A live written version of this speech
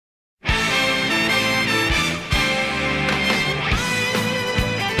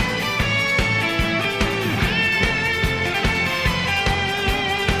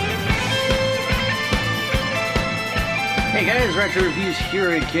guys, Retro Reviews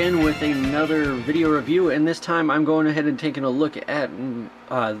here again with another video review, and this time I'm going ahead and taking a look at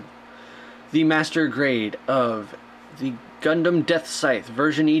the master grade of the Gundam Deathscythe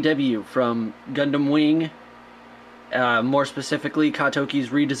version EW from Gundam Wing, more specifically Katoki's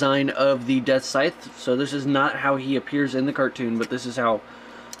redesign of the Deathscythe. So this is not how he appears in the cartoon, but this is how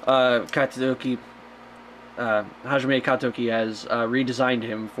Katoki Hajime Katoki has redesigned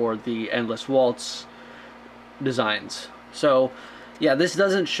him for the Endless Waltz designs. So yeah, this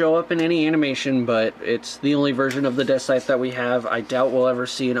doesn't show up in any animation, but it's the only version of the Deathscythe that we have. I doubt we'll ever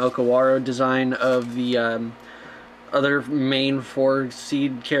see an Okawara design of the other main four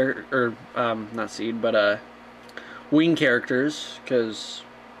seed character, or not seed, but wing characters, because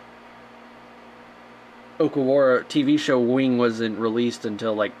Okawara TV show Wing wasn't released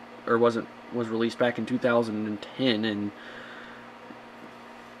until was released back in 2010, and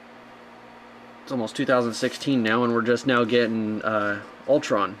it's almost 2016 now, and we're just now getting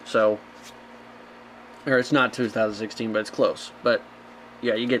Ultron. So, or it's not 2016, but it's close. But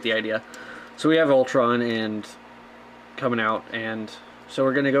yeah, you get the idea. So we have Ultron and coming out, and so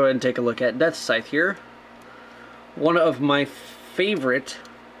we're gonna go ahead and take a look at Deathscythe here. One of my favorite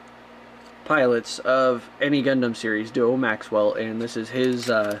pilots of any Gundam series, Duo Maxwell, and this is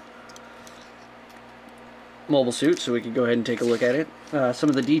his mobile suit, so we can go ahead and take a look at it. Some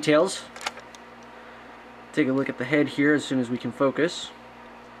of the details. Take a look at the head here as soon as we can focus.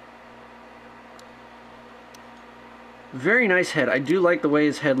 Very nice head. I do like the way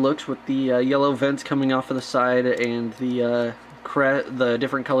his head looks with the yellow vents coming off of the side and the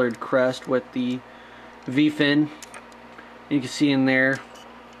different colored crest with the V-fin. You can see in there.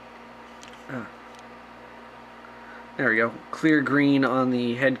 There we go. Clear green on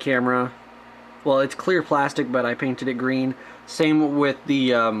the head camera. Well, it's clear plastic, but I painted it green. Same with the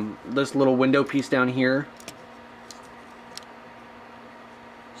this little window piece down here.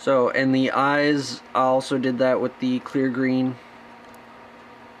 So, and the eyes, I also did that with the clear green.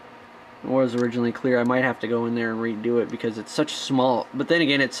 It was originally clear. I might have to go in there and redo it because it's such a small, but then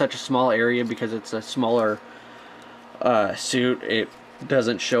again, it's such a small area because it's a smaller suit. It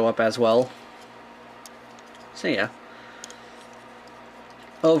doesn't show up as well. So yeah.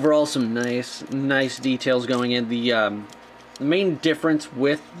 Overall, some nice details going in. The main difference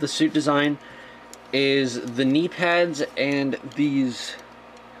with the suit design is the knee pads and these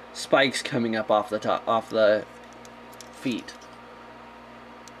spikes coming up off the top, off the feet,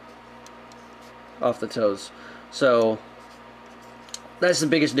 off the toes. So that's the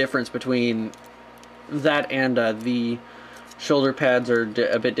biggest difference between that and the shoulder pads are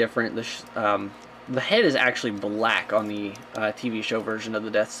a bit different. The head is actually black on the TV show version of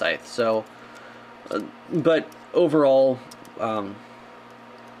the Deathscythe. So, but overall,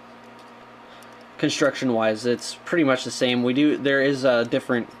 construction-wise, it's pretty much the same. There is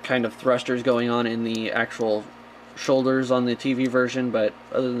different kind of thrusters going on in the actual shoulders on the TV version, but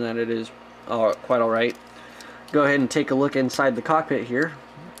other than that, it is quite alright. Go ahead and take a look inside the cockpit here.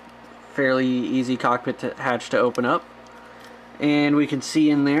 Fairly easy cockpit hatch to open up. And we can see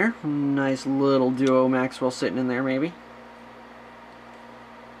in there, nice little Duo Maxwell sitting in there, maybe.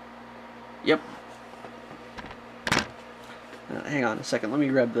 Yep. Hang on a second, let me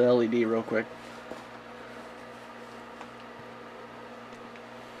grab the LED real quick.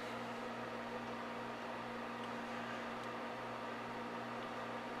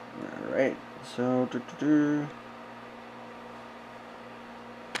 Alright, so...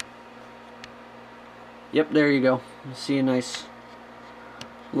 Yep, there you go. You see a nice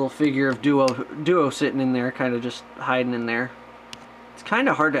little figure of Duo sitting in there, kind of just hiding in there. It's kind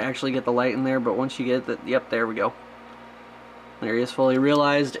of hard to actually get the light in there, but once you get that, yep, there we go. There he is, fully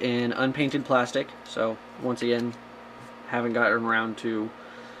realized in unpainted plastic. So once again, haven't gotten around to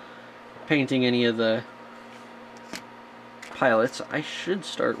painting any of the pilots. I should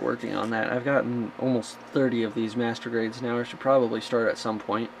start working on that. I've gotten almost 30 of these master grades now. I should probably start at some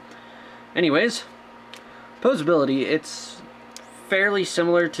point. Anyways, posability, it's fairly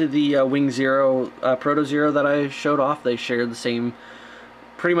similar to the Wing Zero, Proto Zero that I showed off. They share the same,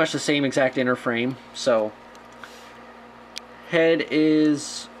 pretty much the same exact inner frame. So, head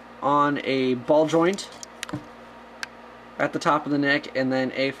is on a ball joint at the top of the neck, and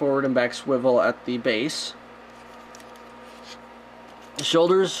then a forward and back swivel at the base. The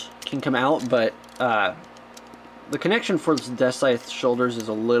shoulders can come out, but the connection for the Deathscythe shoulders is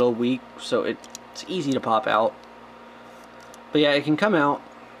a little weak, so it's easy to pop out. But yeah, it can come out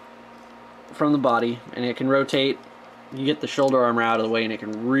from the body, and it can rotate. You get the shoulder armor out of the way, and it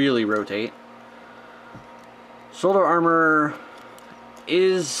can really rotate. Shoulder armor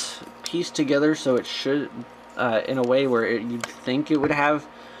is pieced together, so it should in a way where you'd think it would have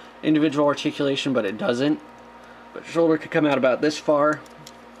individual articulation, but it doesn't. But shoulder could come out about this far,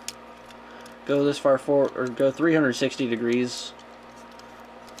 go this far forward, or go 360 degrees,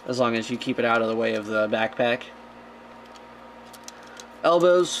 as long as you keep it out of the way of the backpack.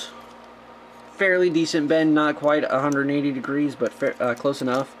 Elbows, fairly decent bend, not quite 180 degrees, but close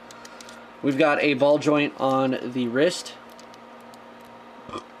enough. We've got a ball joint on the wrist,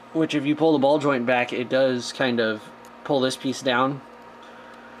 which if you pull the ball joint back, it does kind of pull this piece down.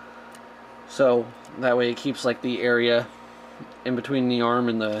 So that way it keeps like the area in between the arm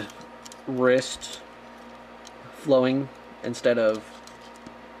and the wrist flowing instead of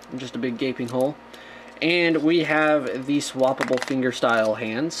just a big gaping hole. And we have the swappable finger style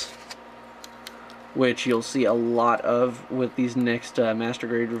hands, which you'll see a lot of with these next Master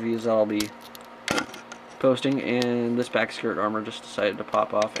Grade reviews that I'll be posting. And this back skirt armor just decided to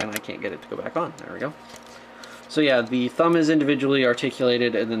pop off and I can't get it to go back on. There we go. So yeah, the thumb is individually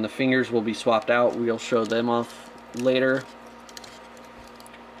articulated and then the fingers will be swapped out. We'll show them off later.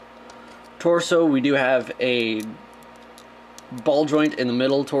 Torso, we do have a ball joint in the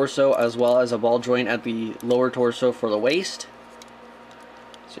middle torso as well as a ball joint at the lower torso for the waist.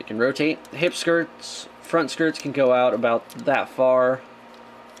 So you can rotate. Hip skirts, front skirts can go out about that far.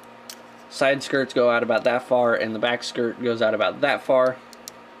 Side skirts go out about that far, and the back skirt goes out about that far.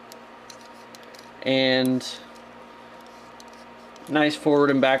 And nice forward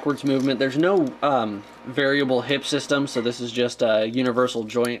and backwards movement. There's no variable hip system, so this is just a universal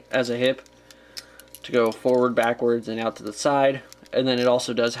joint as a hip to go forward, backwards, and out to the side. And then it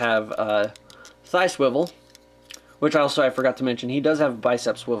also does have thigh swivel, which also I forgot to mention, he does have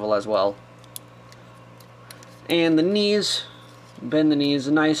bicep swivel as well. And the knees, bend the knees,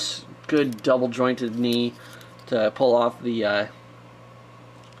 a nice, good double jointed knee to pull off the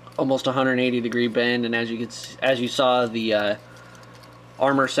almost 180 degree bend. And as you saw, the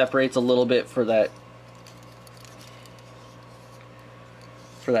armor separates a little bit for that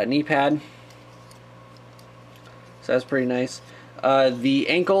knee pad. So that's pretty nice. The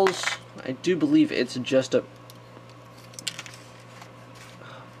ankles, I do believe it's just a...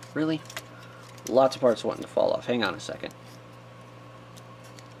 Really? Lots of parts wanting to fall off. Hang on a second.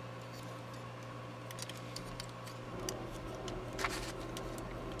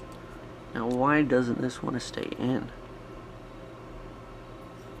 Now why doesn't this want to stay in?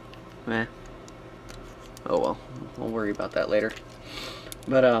 Eh. Oh well, we'll worry about that later.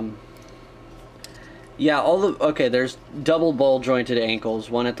 But yeah, okay, there's double ball jointed ankles,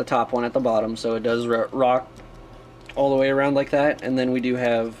 one at the top, one at the bottom, so it does rock all the way around like that. And then we do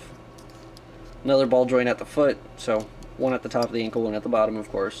have another ball joint at the foot, so one at the top of the ankle, one at the bottom, of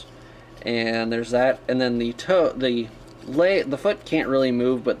course. And there's that. And then the toe, the foot can't really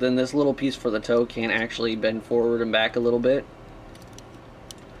move, but then this little piece for the toe can actually bend forward and back a little bit.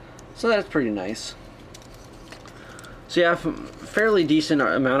 So that's pretty nice. So yeah, fairly decent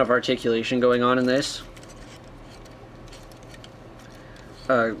amount of articulation going on in this.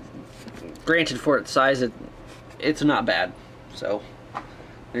 Granted, for its size, it's not bad. So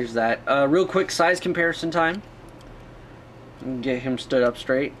there's that. Real quick size comparison time. Get him stood up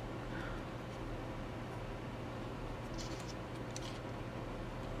straight.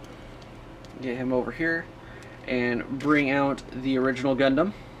 Get him over here and bring out the original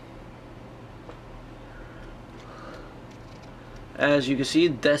Gundam. As you can see,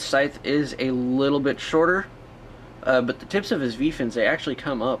 Deathscythe is a little bit shorter, but the tips of his V-fins, they actually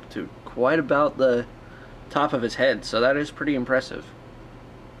come up to quite about the top of his head, so that is pretty impressive.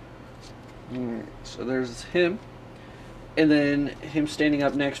 Alright, so there's him. And then him standing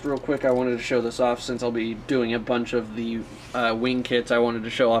up next real quick, I wanted to show this off since I'll be doing a bunch of the wing kits. I wanted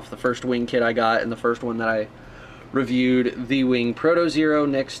to show off the first wing kit I got and the first one that I reviewed, the Wing Proto Zero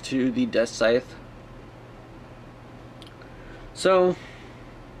next to the Deathscythe. So,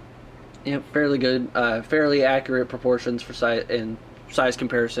 yeah, fairly good, fairly accurate proportions for size and size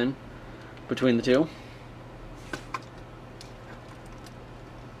comparison between the two.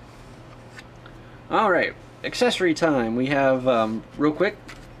 Alright, accessory time. We have, real quick,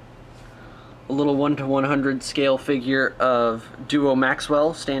 a little 1:100 scale figure of Duo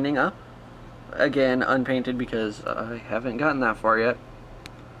Maxwell standing up. Again, unpainted because I haven't gotten that far yet.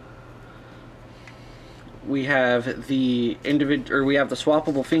 We have the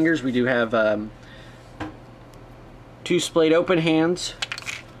swappable fingers. We do have two splayed open hands,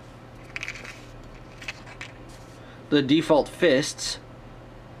 the default fists,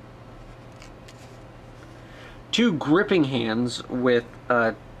 two gripping hands with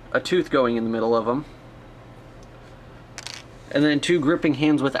a tooth going in the middle of them, and then two gripping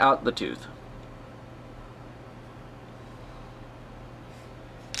hands without the tooth.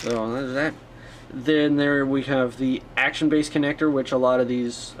 So there's that. Then there we have the action-based connector, which a lot of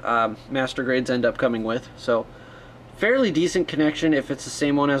these master grades end up coming with. So fairly decent connection if it's the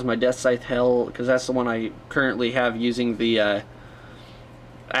same one as my Deathscythe Hell, because that's the one I currently have using the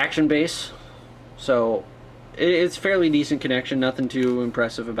action base. So it's fairly decent connection, nothing too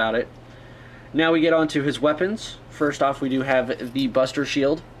impressive about it. Now we get on to his weapons. First off, we do have the Buster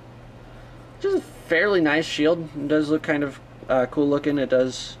Shield, which is a fairly nice shield. It does look kind of cool looking. It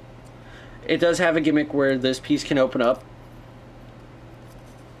does have a gimmick where this piece can open up.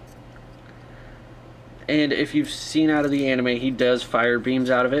 And if you've seen out of the anime, he does fire beams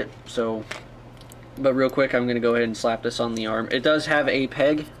out of it. So, but real quick, I'm going to go ahead and slap this on the arm. It does have a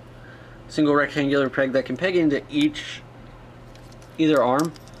peg, single rectangular peg that can peg into either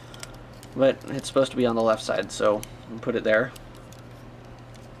arm, but it's supposed to be on the left side, so I'll put it there.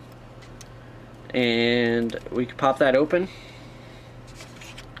 And we can pop that open.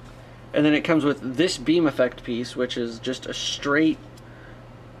 And then it comes with this beam effect piece, which is just a straight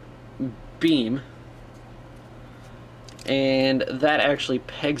beam. And that actually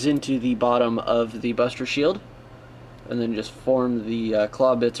pegs into the bottom of the Buster Shield. And then just form the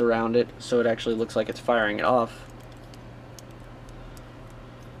claw bits around it so it actually looks like it's firing it off.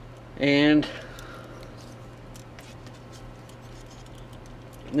 And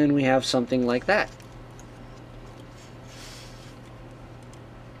then we have something like that.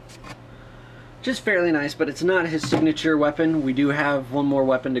 Just fairly nice, but it's not his signature weapon. We do have one more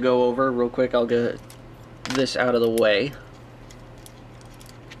weapon to go over. Real quick, I'll get this out of the way.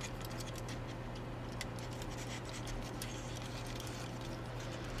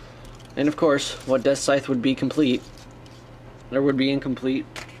 And of course, what Deathscythe would be complete, or would be incomplete,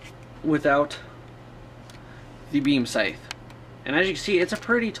 without the beam scythe. And as you can see, it's a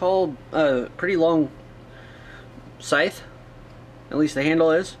pretty tall, pretty long scythe. At least the handle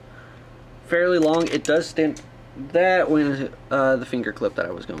is fairly long. It does stint. That went the finger clip that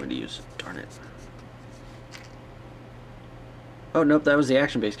I was going to use. Darn it. Oh nope, that was the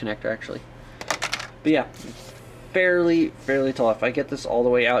action-based connector actually. But yeah, fairly tall. If I get this all the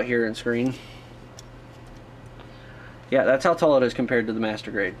way out here in screen, yeah, that's how tall it is compared to the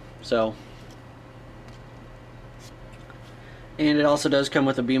master grade. So, and it also does come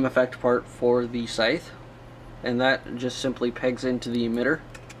with a beam effect part for the scythe, and that just simply pegs into the emitter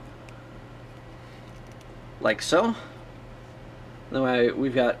like so. Then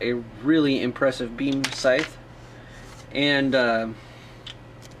we've got a really impressive beam scythe, and we'll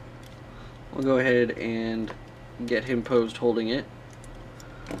go ahead and get him posed holding it.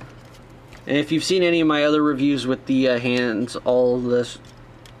 And if you've seen any of my other reviews with the hands, all this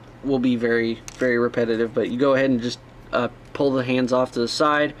will be very repetitive, but you go ahead and just pull the hands off to the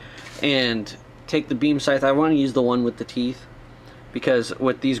side and take the beam scythe. I want to use the one with the teeth, because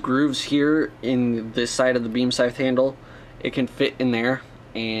with these grooves here in this side of the beam scythe handle, it can fit in there,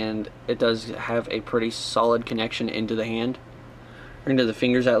 and it does have a pretty solid connection into the hand, or into the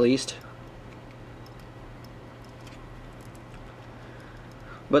fingers at least.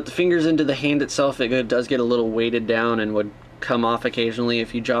 But the fingers into the hand itself, it does get a little weighted down and would come off occasionally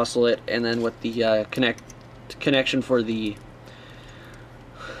if you jostle it. And then with the connection for the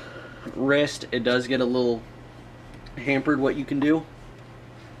wrist, it does get a little hampered what you can do.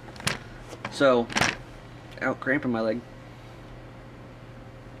 So, ow, cramping my leg.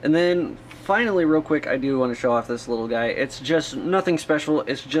 And then finally, real quick, I do want to show off this little guy. It's just nothing special.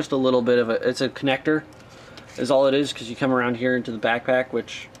 It's just a little bit of it's a connector is all it is, because you come around here into the backpack,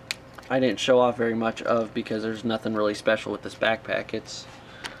 which I didn't show off very much of because there's nothing really special with this backpack. It's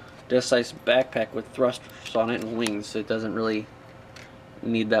Deathscythe's backpack with thrusters on it and wings. It doesn't really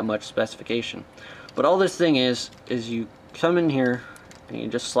need that much specification. But all this thing is you come in here and you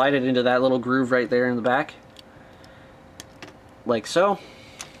just slide it into that little groove right there in the back, like so.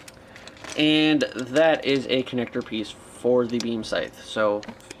 And that is a connector piece for the beam scythe. So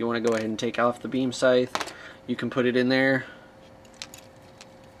if you want to go ahead and take off the beam scythe, you can put it in there.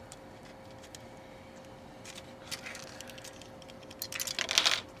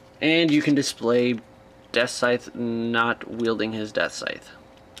 And you can display Deathscythe not wielding his Deathscythe.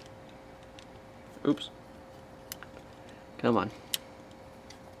 Oops. Come on.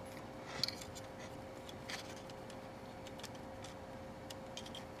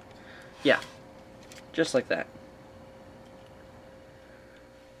 Yeah. Just like that.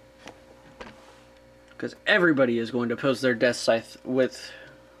 Because everybody is going to pose their Deathscythe with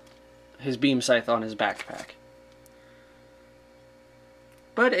his beam scythe on his backpack.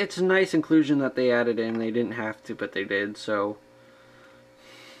 But it's a nice inclusion that they added in. They didn't have to, but they did, so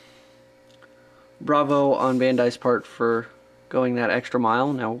bravo on Bandai's part for going that extra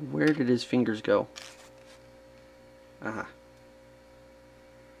mile. Now, where did his fingers go?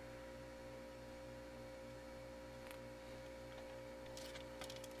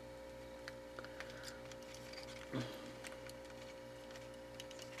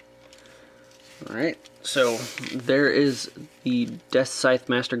 Alright, so there is the Deathscythe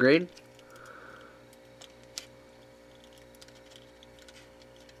Master Grade.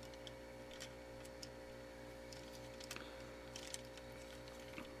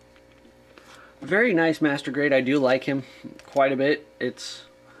 Very nice Master Grade. I do like him quite a bit. It's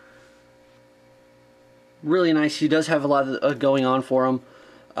really nice. He does have a lot of, going on for him.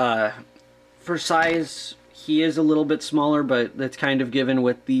 For size, he is a little bit smaller, but that's kind of given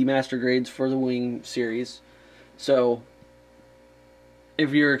with the Master Grades for the Wing series. So,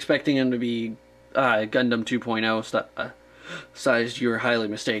 if you're expecting him to be Gundam 2.0 sized, you're highly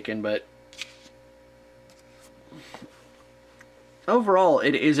mistaken, but overall,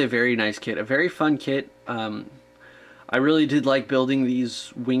 it is a very nice kit, a very fun kit. I really did like building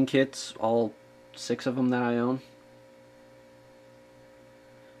these wing kits, all 6 of them that I own.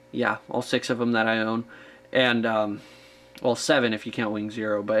 Yeah, all 6 of them that I own. And, well, 7 if you count Wing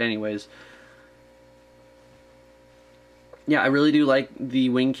 0, but anyways. Yeah, I really do like the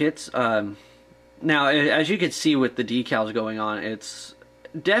wing kits. Now, as you can see with the decals going on, it's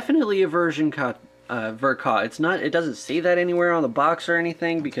definitely a version Verka. It's not. It doesn't say that anywhere on the box or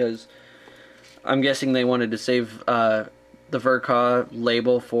anything, because I'm guessing they wanted to save the Verka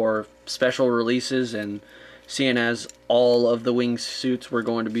label for special releases, and seeing as all of the wing suits were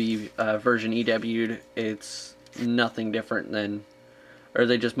going to be version EW'd, it's nothing different than, or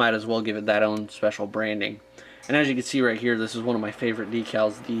they just might as well give it that own special branding. And as you can see right here, this is one of my favorite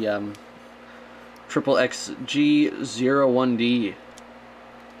decals, the XXXG-01D.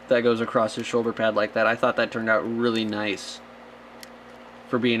 That goes across his shoulder pad like that. I thought that turned out really nice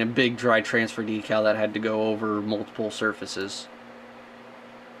for being a big dry transfer decal that had to go over multiple surfaces.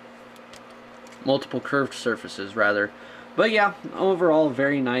 Multiple curved surfaces, rather. But yeah, overall,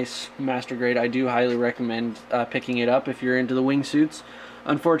 very nice Master Grade. I do highly recommend picking it up if you're into the wingsuits.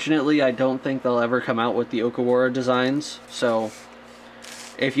 Unfortunately, I don't think they'll ever come out with the Okawara designs, so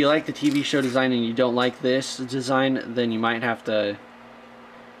if you like the TV show design and you don't like this design, then you might have to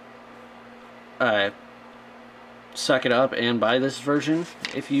suck it up and buy this version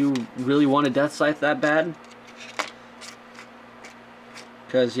if you really want a Deathscythe that bad.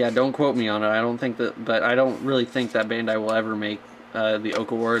 Because, yeah, don't quote me on it. I don't think that, but I don't really think that Bandai will ever make the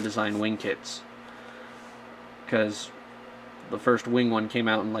Okawara design wing kits. Because the first Wing one came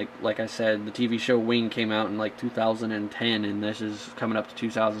out in, like I said, the TV show Wing came out in like 2010, and this is coming up to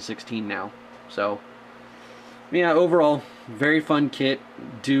 2016 now. So, yeah, overall, very fun kit.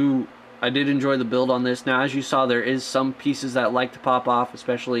 I did enjoy the build on this. Now, as you saw, there is some pieces that like to pop off,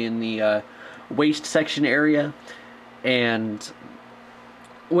 especially in the waist section area. And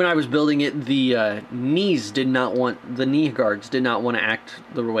when I was building it, the knee guards did not want to act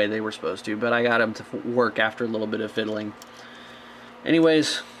the way they were supposed to, but I got them to work after a little bit of fiddling.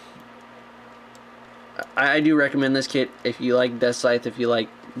 Anyways, I do recommend this kit. If you like Deathscythe, if you like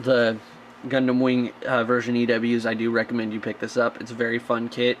the Gundam Wing version EWs, I do recommend you pick this up. It's a very fun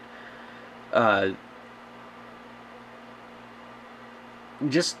kit.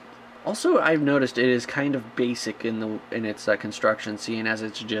 Just also, I've noticed it is kind of basic in its construction, seeing as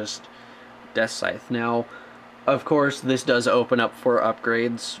it's just Deathscythe. Now, of course, this does open up for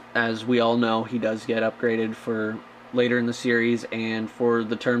upgrades. As we all know, he does get upgraded for later in the series, and for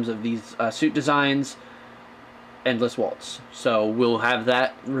the terms of these suit designs, Endless Waltz. So we'll have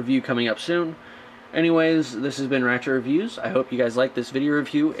that review coming up soon. Anyways, this has been Ratchet Reviews. I hope you guys liked this video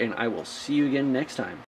review, and I will see you again next time.